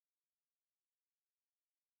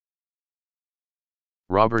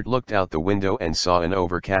Robert looked out the window and saw an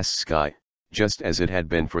overcast sky, just as it had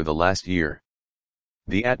been for the last year.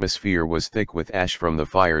 The atmosphere was thick with ash from the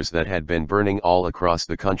fires that had been burning all across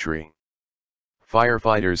the country.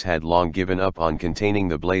 Firefighters had long given up on containing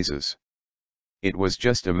the blazes. It was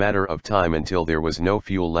just a matter of time until there was no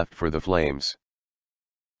fuel left for the flames.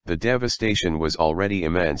 The devastation was already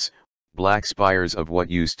immense, black spires of what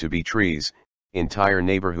used to be trees, entire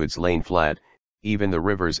neighborhoods laid flat, even the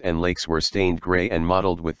rivers and lakes were stained gray and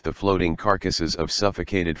mottled with the floating carcasses of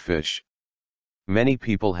suffocated fish. Many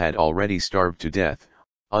people had already starved to death,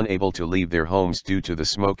 unable to leave their homes due to the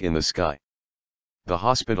smoke in the sky. The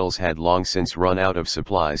hospitals had long since run out of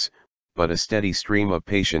supplies, but a steady stream of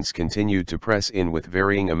patients continued to press in with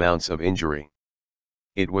varying amounts of injury.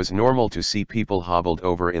 It was normal to see people hobbled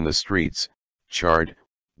over in the streets, charred,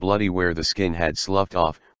 bloody where the skin had sloughed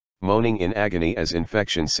off, moaning in agony as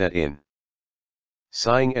infection set in.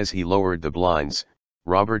 Sighing as he lowered the blinds,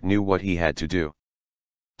 Robert knew what he had to do.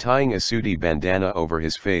 Tying a sooty bandana over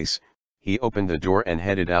his face, he opened the door and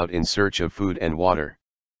headed out in search of food and water.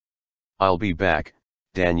 "I'll be back,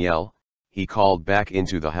 Danielle," he called back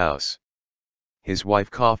into the house. His wife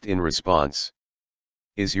coughed in response.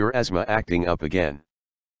 "Is your asthma acting up again?"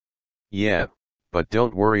 "Yeah, but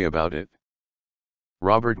don't worry about it."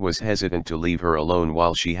 Robert was hesitant to leave her alone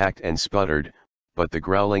while she hacked and sputtered, but the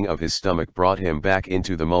growling of his stomach brought him back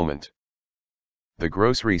into the moment. The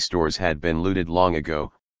grocery stores had been looted long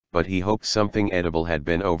ago, but he hoped something edible had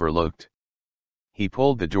been overlooked. He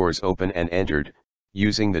pulled the doors open and entered,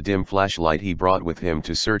 using the dim flashlight he brought with him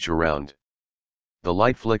to search around. The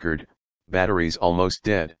light flickered, batteries almost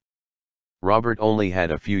dead. Robert only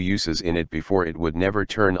had a few uses in it before it would never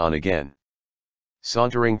turn on again.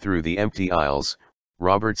 Sauntering through the empty aisles,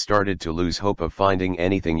 Robert started to lose hope of finding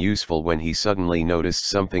anything useful when he suddenly noticed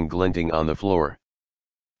something glinting on the floor.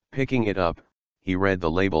 Picking it up, he read the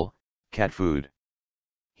label, "Cat food."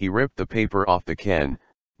 He ripped the paper off the can,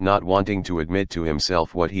 not wanting to admit to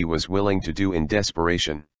himself what he was willing to do in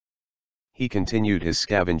desperation. He continued his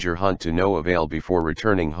scavenger hunt to no avail before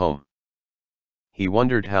returning home. He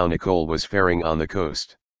wondered how Nicole was faring on the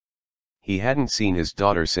coast. He hadn't seen his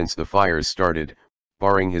daughter since the fires started,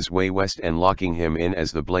 barring his way west and locking him in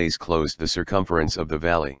as the blaze closed the circumference of the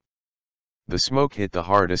valley. The smoke hit the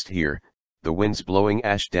hardest here, the winds blowing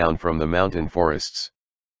ash down from the mountain forests.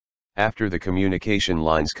 After the communication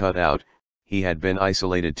lines cut out, he had been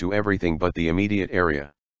isolated to everything but the immediate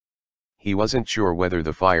area. He wasn't sure whether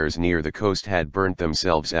the fires near the coast had burnt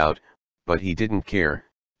themselves out, but he didn't care,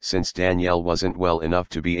 since Danielle wasn't well enough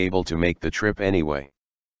to be able to make the trip anyway.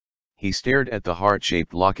 He stared at the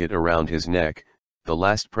heart-shaped locket around his neck, the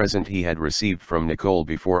last present he had received from Nicole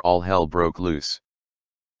before all hell broke loose.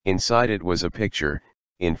 Inside it was a picture,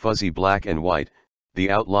 in fuzzy black and white,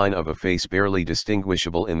 the outline of a face barely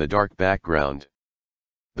distinguishable in the dark background.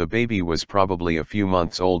 The baby was probably a few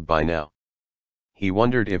months old by now. He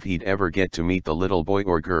wondered if he'd ever get to meet the little boy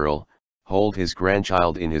or girl, hold his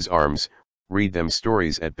grandchild in his arms, read them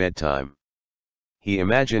stories at bedtime. He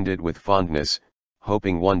imagined it with fondness,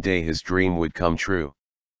 hoping one day his dream would come true.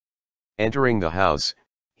 Entering the house,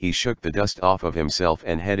 he shook the dust off of himself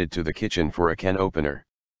and headed to the kitchen for a can opener.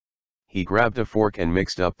 He grabbed a fork and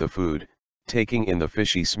mixed up the food, taking in the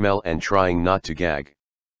fishy smell and trying not to gag.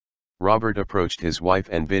 Robert approached his wife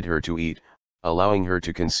and bid her to eat, allowing her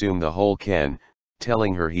to consume the whole can,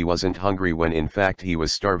 telling her he wasn't hungry when in fact he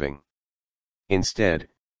was starving. Instead,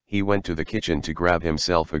 he went to the kitchen to grab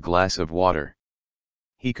himself a glass of water.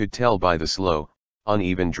 He could tell by the slow,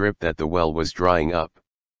 uneven drip that the well was drying up.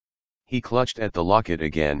 He clutched at the locket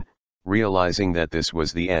again, realizing that this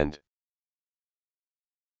was the end.